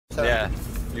Yeah,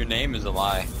 your name is a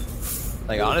lie.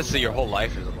 Like, honestly, your whole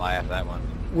life is a lie after that one.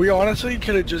 We honestly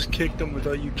could have just kicked him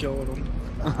without you killing him.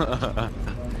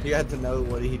 You had to know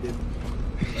what he did.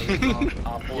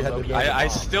 I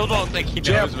still don't think he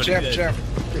knows what he did. Jam.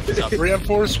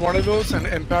 Reinforce one of those and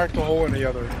impact the hole in the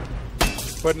other.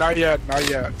 But not yet, not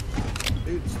yet.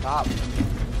 Dude, stop. You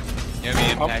know what I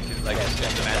mean? Impacted, like, as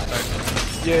the match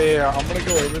starts. Yeah. I'm gonna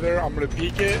go over there. I'm gonna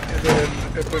peek it, and then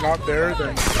if they're not there,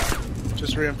 then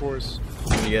just reinforce.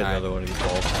 You get another one of these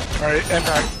balls. Alright,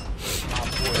 impact.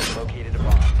 Located a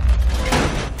bomb.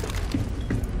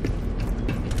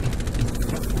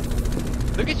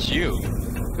 Look at you.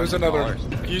 There's another.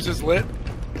 Use his lit.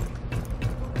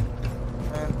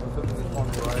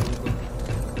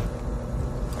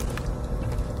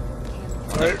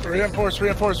 Alright,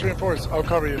 reinforce. I'll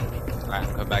cover you. Alright,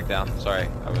 come back down. Sorry,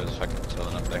 I was fucking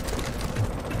chilling up there.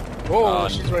 Whoa,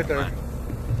 she's right there.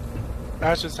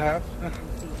 That's just half.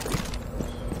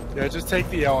 Yeah, just take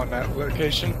the L on that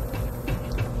location.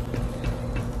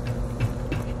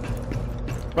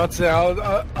 About to say,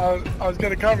 I was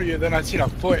gonna cover you, then I seen a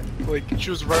foot. Like, she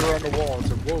was right around the wall. I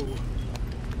said, whoa.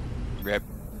 Rip.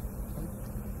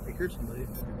 I heard somebody.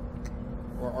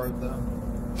 Or are them?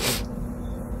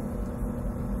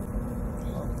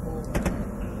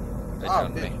 They Oh,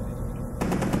 found me.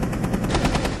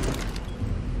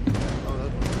 Oh,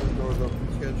 that door's open.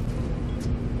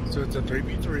 Sketch. So it's a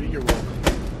 3v3, you're welcome.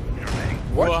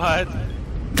 What?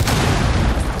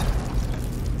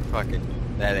 Fucking,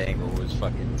 that angle was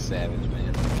fucking savage,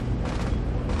 man.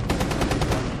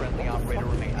 Friendly operator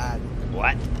remains.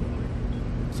 What?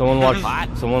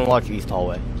 Someone watch East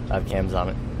Hallway. I have cams on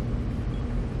it.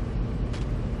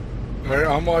 Alright,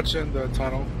 I'm watching the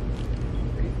tunnel.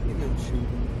 Are you even shooting?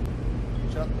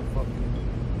 Shut the fucking.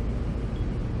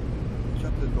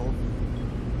 Shut the door.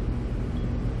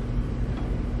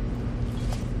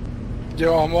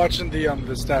 Yo, I'm watching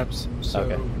the steps. So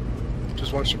Okay.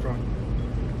 just watch the front.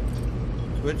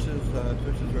 Twitch is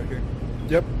right here.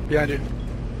 Yep, behind you.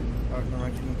 Alright, no, I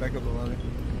can back up the ladder.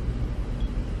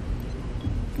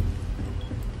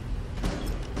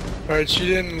 Alright, she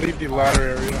didn't leave the ladder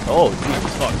area. Oh,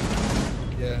 Jesus fuck.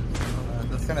 Yeah,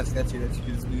 that's kind of sketchy that she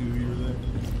just knew you were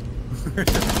there.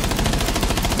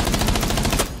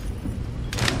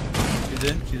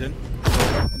 She's in.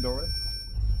 Doorway.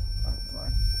 Alright,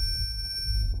 fine.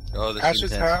 Oh, this Ash is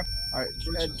is intense. half.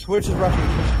 Alright, Twitch is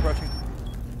rushing.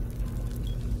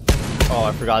 Oh,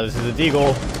 I forgot this is a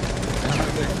deagle.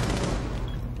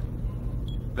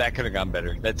 That could have gone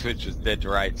better. That Twitch was dead to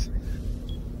rights.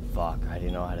 Fuck, I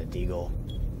didn't know how to deagle.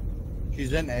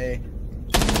 She's in A.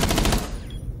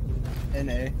 In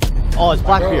A. Oh, it's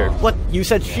Blackbeard. What? You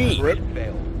said she. Rip.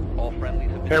 Failed. All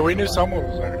friendlies have been Hey, we knew someone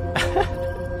was there.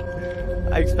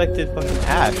 I expected fucking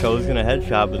Ash. I was gonna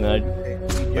headshot, but then I...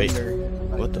 Wait. Wait.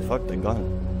 What the fuck? The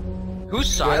gun. Whose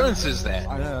silence is that?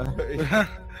 I know.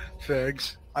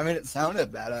 Fags. I mean, it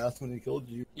sounded badass when he killed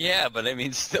you. Yeah, but I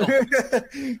mean, still.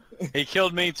 He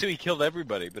killed me too. He killed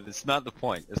everybody, but it's not the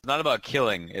point. It's not about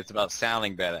killing. It's about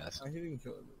sounding badass. He didn't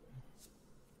kill everybody.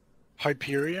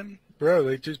 Hyperion? Bro,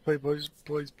 they just play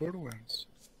Borderlands.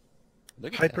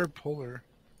 Look at that. Hyperpolar.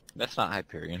 That's not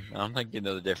Hyperion. I don't think you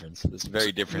know the difference. It's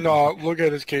very different. No, look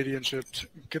at his Cadian ship.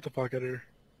 Get the fuck out of here.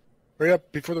 Hurry up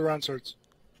before the round starts.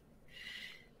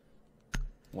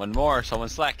 One more.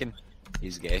 Someone's slacking.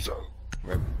 He's gay.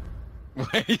 Rip.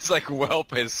 He's like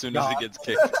whelp as soon as he gets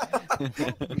kicked.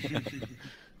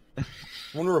 I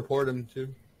want to report him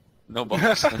too. No balls.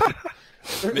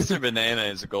 Mr. Banana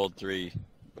is a gold 3,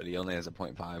 but he only has a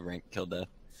 0.5 rank kill death.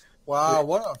 Wow,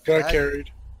 what a Got fag.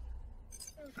 carried.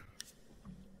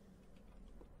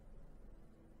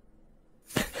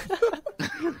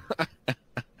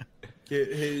 Get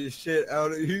his shit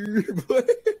out of here, boy.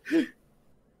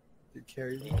 Get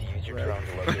carried. Need to use your drone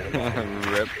to locate a bomb.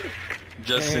 Rip.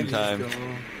 Just in time.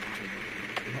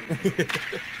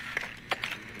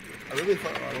 I really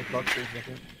thought I was about to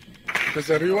second.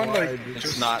 Does everyone like It's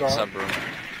just not stop? sub room.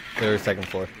 They're second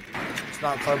floor. It's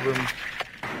not club room.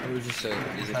 It was just So,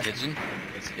 is it kitchen?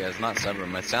 Yeah, it's not sub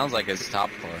room. It sounds like it's top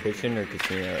floor. Kitchen or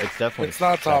casino? It's definitely. It's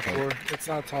not top second. floor. It's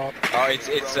not top. Oh, it's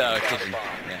kitchen.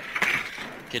 Yeah.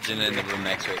 Kitchen in the room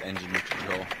next to it. Engine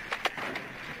control.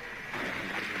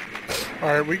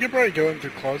 Alright, we could probably go into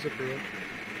closet for it.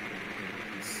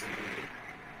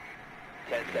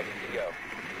 10 seconds to go.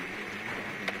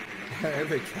 I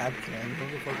have a cab can. What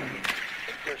the fuck?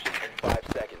 Insertion in 5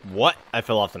 seconds. What? I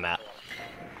fell off the map.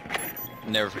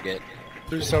 Never forget.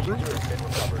 There's subroom? Been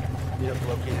recovered. You have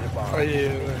located a bomb. Oh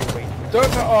yeah. Wait.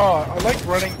 Don't, I like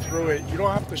running through it. You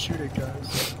don't have to shoot it,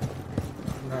 guys.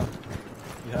 No.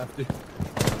 You have to.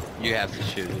 You have to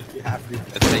shoot it. You have to.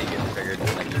 That's how you get triggered.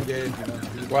 Engage, you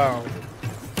know. Wow.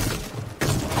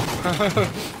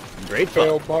 Great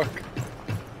Fail fuck. buck.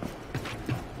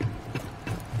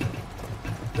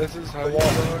 This is how you do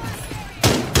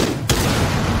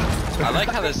I like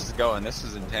how this is going. This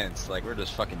is intense. Like, we're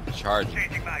just fucking charging.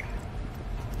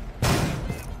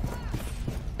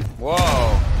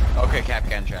 Whoa. Okay,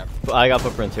 Capcan trap. I got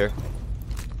footprints here.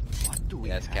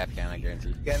 Yeah, it's Capcan, I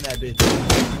guarantee. Get in that bitch.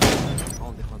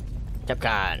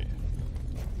 Capcan.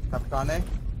 Capcane?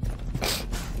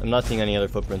 I'm not seeing any other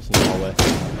footprints in the hallway.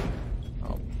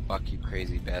 Oh, fuck you,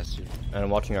 crazy bastard. And I'm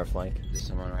watching our flank. There's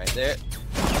someone right there.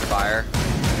 Fire.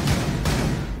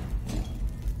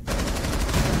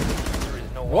 There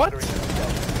is no What? longer in the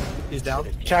zone. He's down.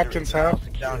 Captain's half.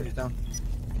 Down, he's down.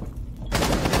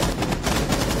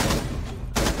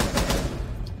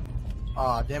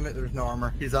 Aw, damn it, there's no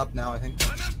armor. He's up now, I think.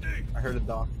 I heard a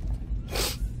dog.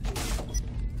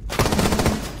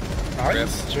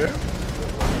 Nice, Jim.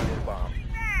 Located a bomb.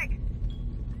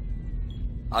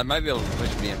 I might be able to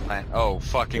push me and plant. Oh,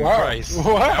 fucking Wow. Christ.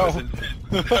 Wow.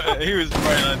 He was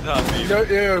right on top of me.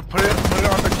 Yeah, put it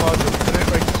on the closet. Put it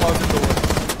like closet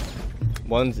door.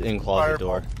 One's in closet Fireball.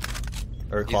 door.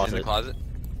 Or He's in the closet. closet.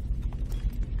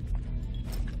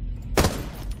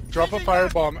 Drop a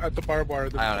firebomb at the barbed wire.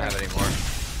 I don't have any more.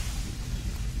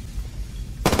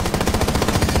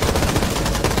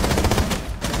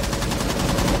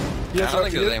 He has I don't a,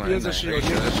 think he there's has, anyone he in has a there. shield.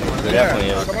 He has a shield. There Yeah, definitely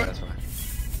is. someone- That's fine.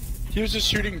 he was just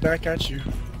shooting back at you.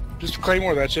 Just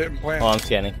claymore that shit and plant. Oh, I'm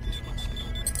scanning.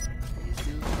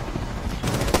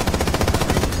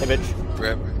 Hey, bitch.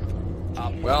 Rip.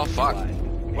 Op Well, fuck.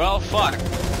 Well, fuck.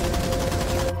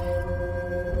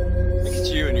 Look at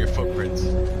you and your footprints.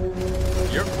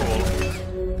 You're cool.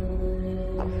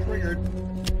 Triggered.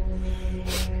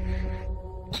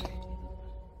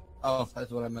 Oh, that's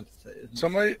what I meant to say. isn't it?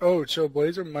 Somebody, Chill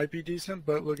Blazer might be decent,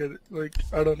 but look at it, like,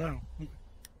 I don't know.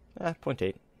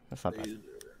 0.8. That's not bad.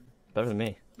 Better than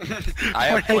me. I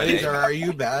have Laser, 0.8. are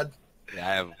you bad? Yeah,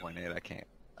 I have a 0.8.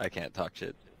 I can't talk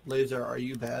shit. Laser, are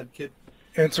you bad, kid?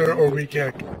 Answer or we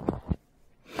kick.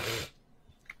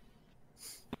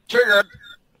 Triggered.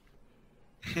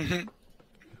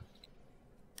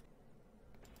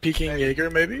 Peeking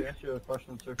Jaeger, maybe? Ask you a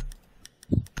question, sir.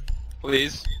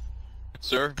 Please.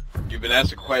 Sir, you've been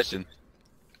asked a question.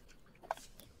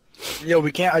 Yo,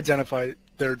 we can't identify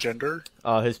their gender.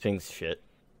 Oh, his ping's shit.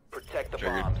 Protect the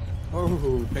Triggered. bombs.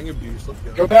 Oh, ping abuse, let's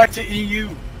go. Go back to EU.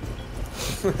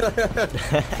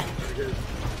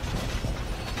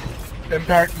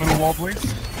 Impact middle wall, please.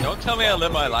 Don't tell me I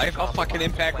live my life. I'll fucking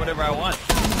impact whatever I want.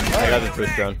 I got the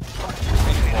twist drone.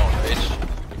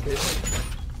 Bitch.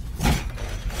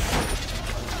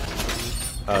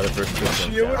 The first twist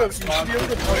You drone.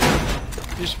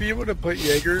 should be able to put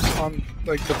Jaegers on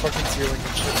like the fucking ceiling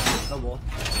and shit. No wall.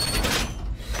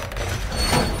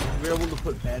 We're able to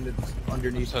put bandits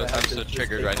underneath I'm that. so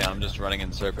triggered right now. I'm just running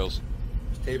in circles.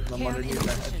 Just tape them underneath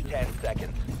that. 10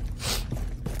 seconds.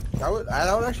 That would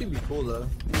actually be cool though.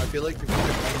 I feel like if we could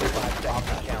 5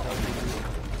 seconds to count.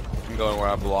 I'm going where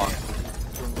I belong.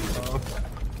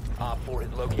 Op 4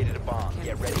 has located a bomb.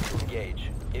 Get ready to engage.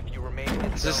 If you remain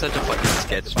in This is zone, such a fucking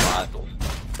sketch spot.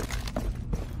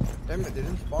 Damn it, they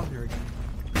didn't spawn here again.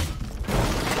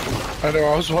 I know,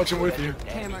 I was watching with you.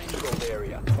 enemy controlled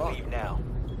area. Leave now.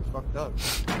 It's fucked up.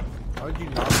 Why would you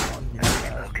not spawn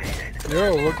here?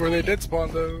 Yo, look where they did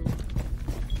spawn though.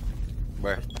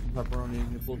 Where?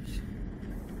 Pepperoni nipples.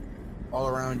 All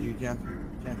around you, Jampy.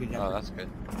 Oh, that's good.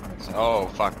 Oh,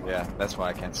 fuck, yeah. That's why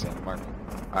I can't see the mark.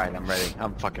 Alright, I'm ready.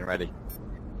 I'm fucking ready.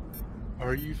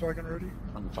 Are you fucking ready?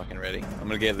 I'm fucking ready. I'm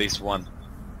gonna get at least one.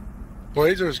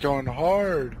 Blazer's going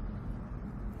hard.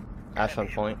 Ash on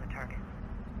point.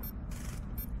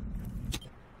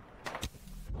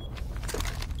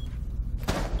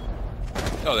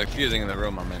 Oh, they're fusing in the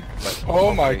room I'm in. But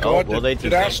Oh my god, well, they did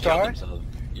did Ash killed die? themselves.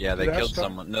 Yeah, they Did Ash killed die?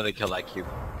 someone. No, they killed IQ.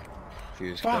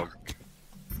 Fuse Fuck. killed.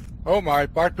 Oh my,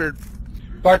 Blackbeard.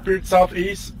 Blackbeard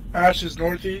southeast, Ash is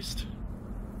northeast.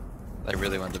 I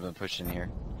really wouldn't have been pushing here.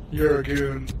 You're a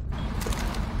goon.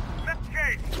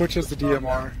 Twitch has the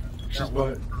DMR. She's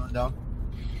butt. Down.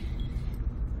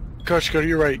 Coach, go to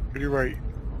your right, go to your right.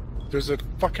 There's a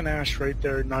fucking Ash right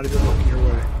there, not even looking your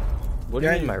way. What do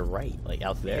you Yeah, mean you- my right? Like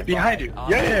out there? Behind you. Op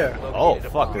Yeah, 4 yeah. has Oh, located a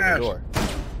fuck, bomb. there's a Ash. door.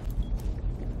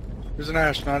 There's an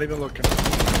Ash, not even looking.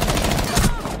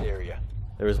 Area.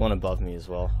 There was one above me as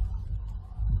well.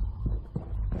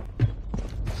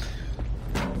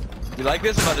 You like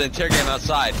this? I'm about to interrogate him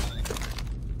outside.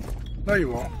 No, you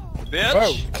won't. Bitch!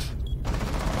 Whoa.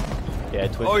 Yeah,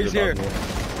 Twitch Oh, is he's here. above me.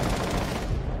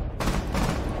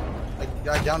 Like, you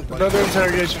Guy down. Another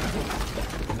interrogation.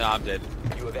 No, I'm dead.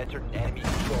 You have entered an enemy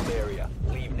controlled area.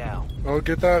 Leave now. Oh,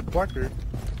 get that Blackbeard.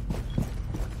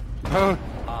 Oh,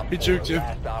 Op he 4, juked you.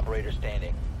 last operator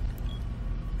standing.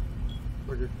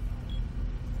 We're good.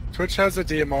 Twitch has a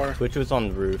DMR. Twitch was on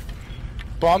the roof.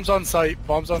 Bombs on site.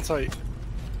 Bombs on site.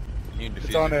 You defeated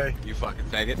It's on A. You fucking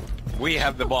faggot. We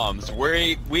have the bombs.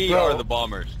 We Bro. are the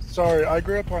bombers. Sorry, I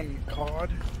grew up on COD.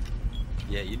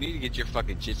 Yeah, you need to get your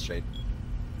fucking shit straight.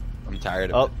 I'm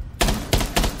tired of Oh, it.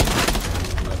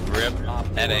 Rip.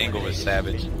 That angle was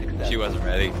savage. She wasn't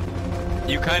ready.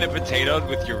 You kind of potatoed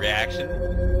with your reaction.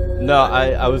 no,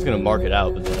 I was gonna mark it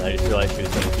out, but then I just realized she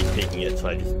was gonna keep taking it, so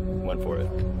I just went for it.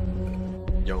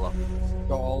 YOLO.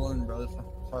 Go all in, brother.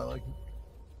 Sorry, like.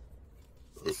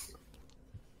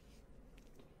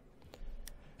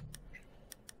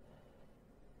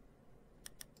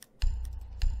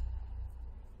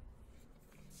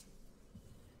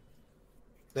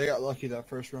 They got lucky that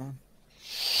first round.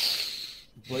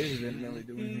 Blazer didn't really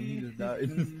do anything. He just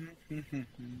died.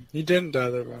 He didn't die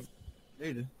that round.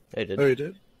 They did. They did. Oh, he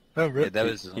did? Oh, Yeah, rip. that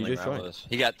was his He only just round joined. with us.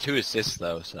 He got 2 assists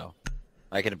though, so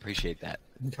I can appreciate that.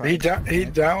 He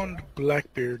downed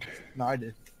Blackbeard. No, I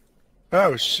did.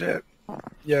 Oh, shit.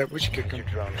 Yeah, we should kick Your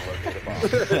him. drone to locate a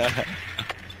bomb.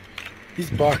 He's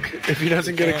Buck. If he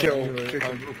doesn't get a kill, kick I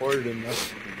him. reported him.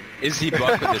 Is he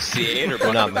Buck with the C8 or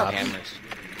Buck Not with the mapped. cameras?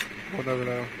 We'll never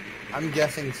know. I'm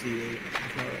guessing C8.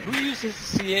 Who uses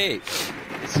C8?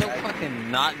 It's so fucking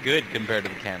not good compared to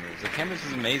the cameras. The cameras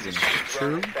is amazing.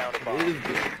 True. Drone found a It bomb. is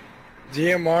good.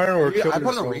 DMR or Yeah, kill I put a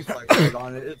yourself? reflex sight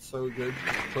on it. It's so good.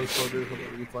 Close quarters with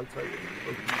a reflex sight.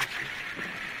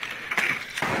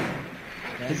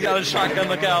 He's got a shotgun,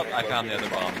 look out! I found the other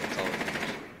bomb. That's all it matters.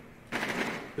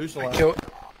 Who's the last?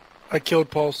 I killed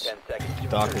Pulse. 10 seconds.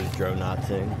 Doctor's drone not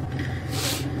saying.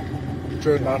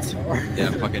 Drew nuts.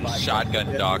 Yeah, fucking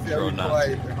shotgun dog throw nuts.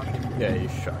 Yeah,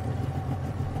 he's shot.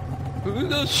 Who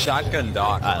goes shotgun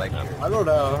dogs? I Like, don't know. I don't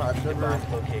know. I've never.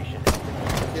 Bomb's location.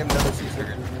 I've never seen such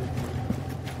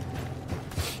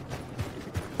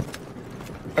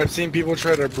I've seen people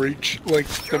try to breach like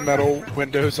the metal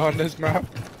windows on this map.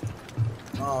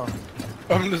 Oh,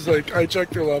 I'm just like, I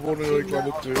checked their level and they're like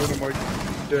level 2, and I'm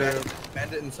like, damn.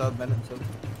 bandit and sub, bandit and sub.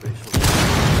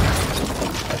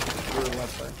 Really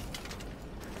left side.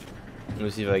 Let me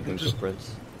see if I can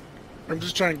footprints. I'm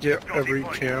just trying to get every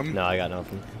cam. No, I got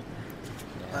nothing.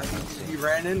 He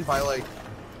ran in by like,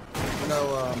 you know,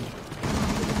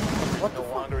 what the No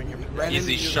longer in your fuck? Ran is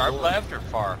he into the sharp door. left or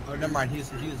far? Oh, never mind. He's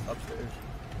upstairs.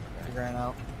 He ran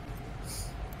out.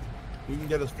 You can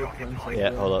get his footprints.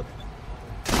 Yeah, hold up.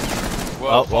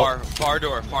 Well, Oh, well. far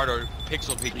door,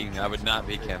 pixel peeking. I would not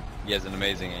peek him. He has an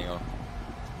amazing angle.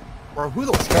 Bro, who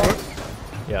the fuck?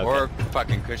 Yeah, okay. Or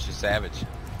fucking Kush the Savage.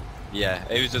 Yeah,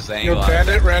 it was just the Yo, angle.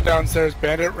 Bandit ran downstairs.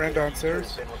 Bandit ran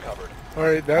downstairs. been recovered.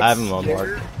 Alright, that's I have him on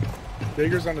Jaeger. mark.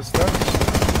 Jaeger's on the steps.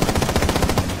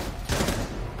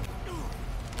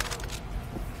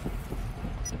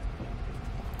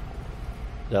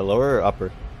 Is that lower or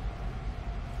upper?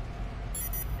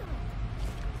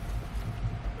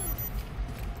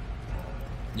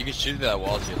 You can shoot that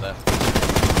wall to your left.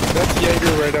 That's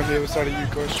Jaeger right on the other side of you,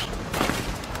 Kush.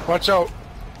 Watch out.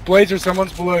 Blazer,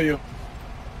 someone's below you.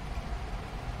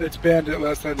 It's Bandit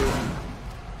last I knew.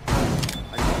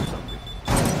 I got something.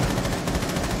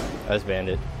 That's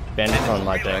Bandit. Bandit's on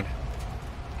my thing.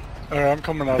 Alright, I'm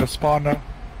coming out of spawn now.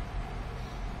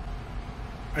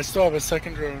 I still have a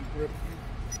second drone. Rip.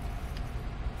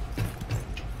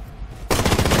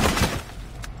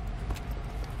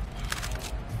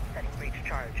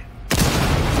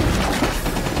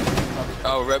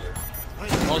 Oh, rip.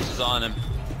 Pulse is on him.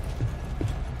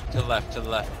 To the left,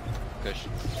 Kush.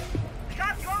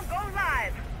 Shot drone go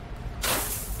live.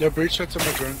 Yeah, breach shots on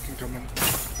my drone can come in.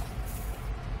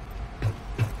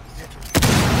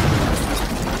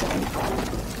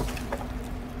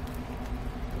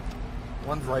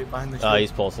 One's right behind the shield.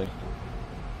 He's pulsing.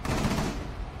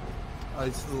 Oh,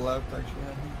 he's to the left, actually.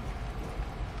 I think.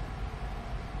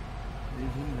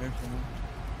 He's in there somewhere.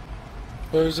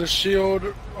 There's a shield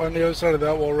on the other side of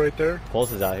that wall right there.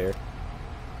 Pulse is out here.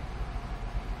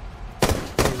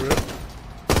 Oh, rip.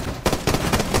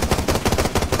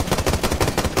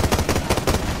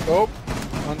 Oh,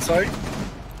 on site.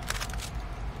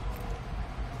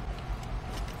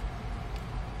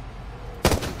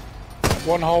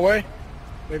 One hallway,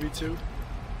 maybe two.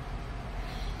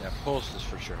 Yeah, Pulse is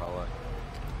for sure hallway.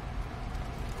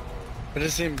 I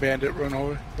just seen Bandit run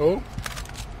hallway. Oh.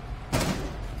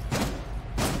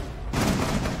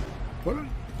 What?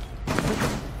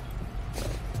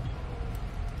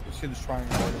 This kid is trying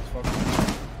hard as fuck.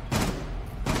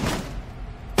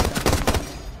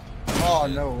 Oh,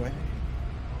 shit. no way.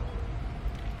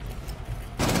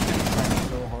 It's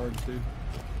so hard, too.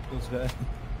 Feels bad.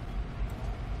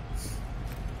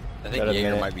 I think Got a Jaeger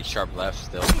minute. might be sharp left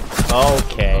still.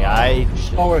 Okay,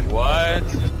 Oh, wait. What?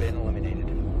 Has been eliminated.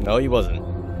 No, he wasn't.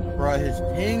 Bro, his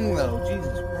ping, though.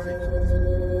 Jesus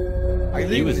Christ. I He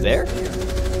think was it's- there?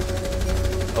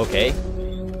 Okay.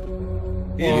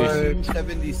 He was What?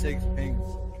 76 ping.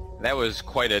 That was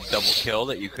quite a double kill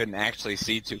that you couldn't actually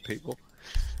see two people.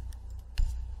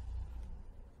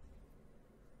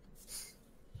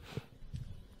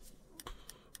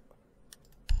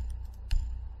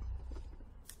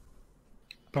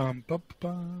 Bum, bum,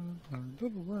 bum, bum,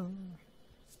 bum, bum.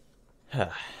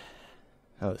 That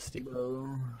was stupid.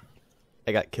 Bro.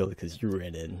 I got killed because you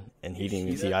ran in, and he didn't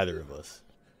even See see that? either of us.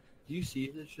 Do you see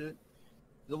this shit?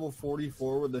 Level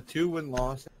 44 with a 2-win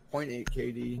loss, 0.8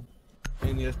 KD,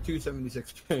 and he has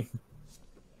 276 ping.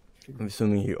 I'm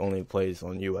assuming he only plays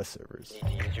on US servers.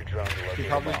 Need to use your drone to He locate a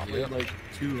probably bomb. played like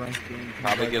 2 ranked games.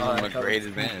 Probably Like, gives them a alright, that great was-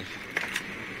 advantage.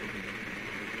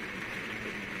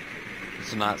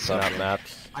 It's not Not something.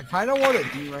 maps. I kind of want to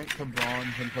de-rank to bronze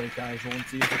and play casual and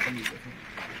see if it's any different.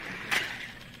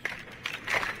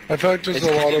 I feel like there's It's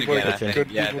a lot kitchen of like again, I kitchen. think.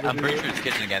 good Yeah, people to I'm do pretty it. sure it's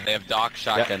kitchen again. They have Doc,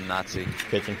 Shotgun, Nazi.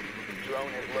 Kitchen. Drone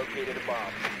has located a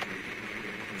bomb.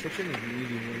 Kitchen is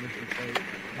easy when this is like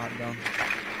not done.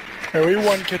 Hey, we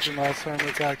won kitchen last time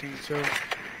attacking, so.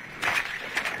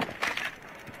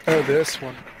 Oh, this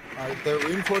one. They're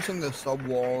reinforcing the sub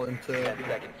wall into 10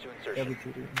 seconds to insertion. every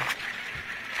two.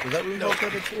 Was that reinforced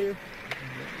every two?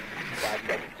 5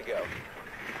 seconds to go.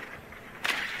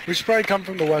 We should probably come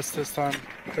from the west this time.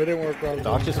 They didn't work well.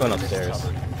 Doc just went upstairs.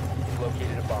 Covered. You've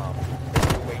located a bomb. Make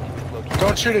your way to its location.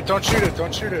 Don't shoot it, don't shoot it,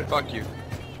 don't shoot it. Fuck you.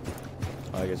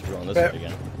 Oh, I guess we're going this Bet. way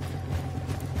again.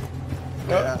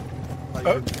 Yeah. Like,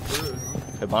 Oh. good.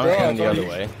 Hey, Bonner's Bro, I going the thought other you-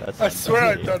 way. That's I not swear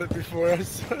bad. I've done it before, I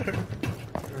swear.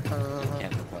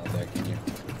 Can't repel that, can you?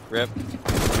 Rip. Do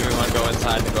we want to go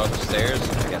inside and go upstairs? I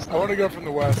guess I want to not. go from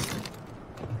the west.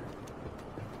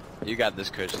 You got this,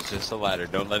 Kush. It's just a ladder.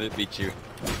 Don't let it beat you.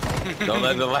 Don't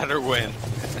let the ladder win.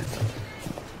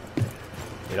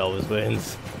 It always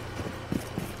wins.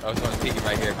 Oh, someone's peeking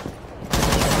right here.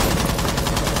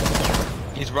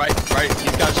 He's right.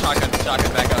 He's got shotgun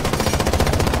back up.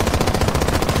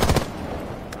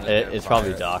 It's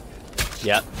probably Doc.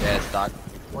 Yep. Yeah, it's Doc.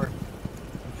 Where?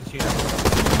 Just, you know,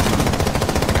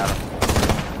 Got him.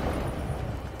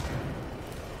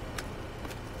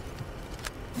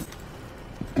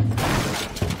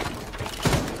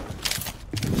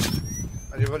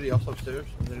 anybody else upstairs?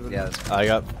 Is anybody Yeah, else? that's I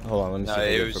got. Hold on, let me see. No, if I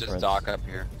it get was just footprints. Doc up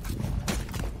here.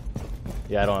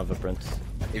 Yeah, I don't have footprints.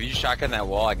 If you shotgun that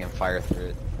wall, I can fire through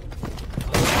it.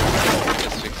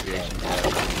 Asphyxiation.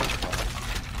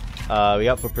 We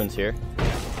got footprints here.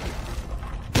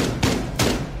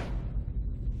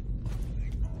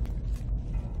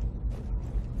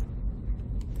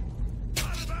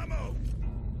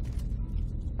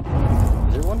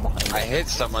 Is there one behind I us? hit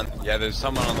someone. Yeah, there's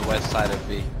someone on the west side of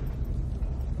B.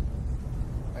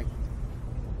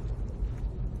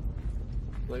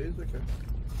 Blaze? Okay.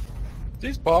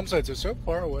 These bomb sites are so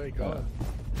far away, God.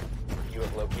 You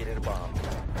have located a bomb.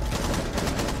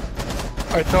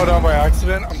 I fell down by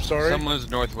accident, I'm sorry. Someone's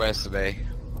northwest of A.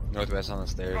 Northwest on the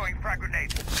stairs. Throwing frag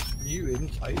grenade. You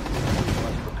insight?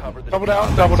 Recover the Double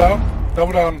down, double down,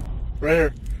 double down. Right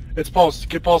here. It's pulse.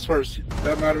 Get pulse first.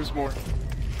 That matters more.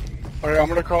 Alright, I'm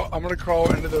gonna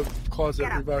crawl into the closet.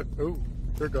 Get up. Revive. Oh,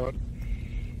 dear God.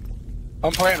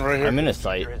 I'm planting right here. I'm in a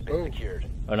site. Has been Oh. secured.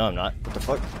 Oh no, I'm not. What the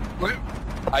fuck?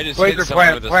 I just hit Blazer, someone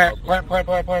plant, with a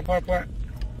plant, smoke. plant.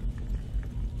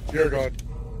 Dear God.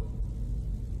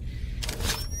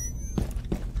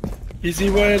 Easy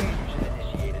win.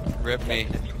 Initiated. Rip me.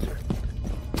 Diffuser.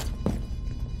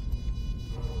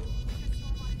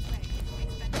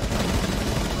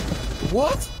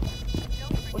 What?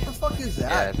 What the fuck is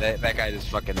Yeah, that? that guy just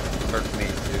fucking hurt me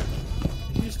too.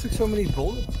 He just took so many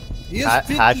bullets. He has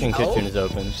 50 Hatching health? kitchen is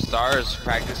open. Star's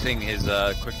practicing his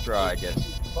quick draw, I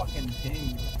guess. Fucking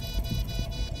ping.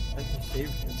 Like you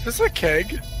saved him. Is this a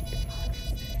keg?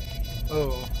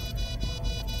 Oh.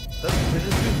 That's this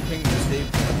dude's ping just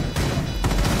saved him.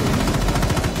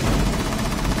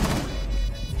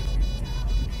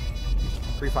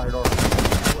 Free fire door.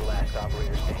 Your last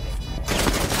operator standing.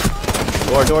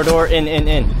 Door, in.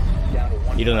 Down to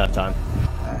one. You don't have time.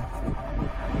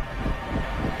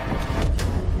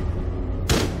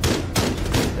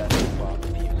 Successful bomb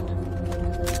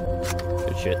defused.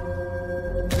 Good shit.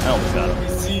 I almost got him.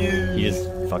 Easy. He is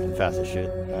fucking fast as shit.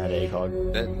 I had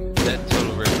ACOG. That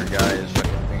total ripper guy is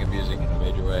fucking being abusing in a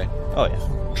major way. Oh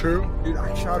yeah. True. Dude,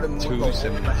 I shot him with a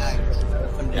 276. whole mag.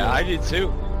 SMG. Yeah, I did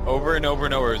too. Over and over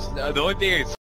and over. The only thing I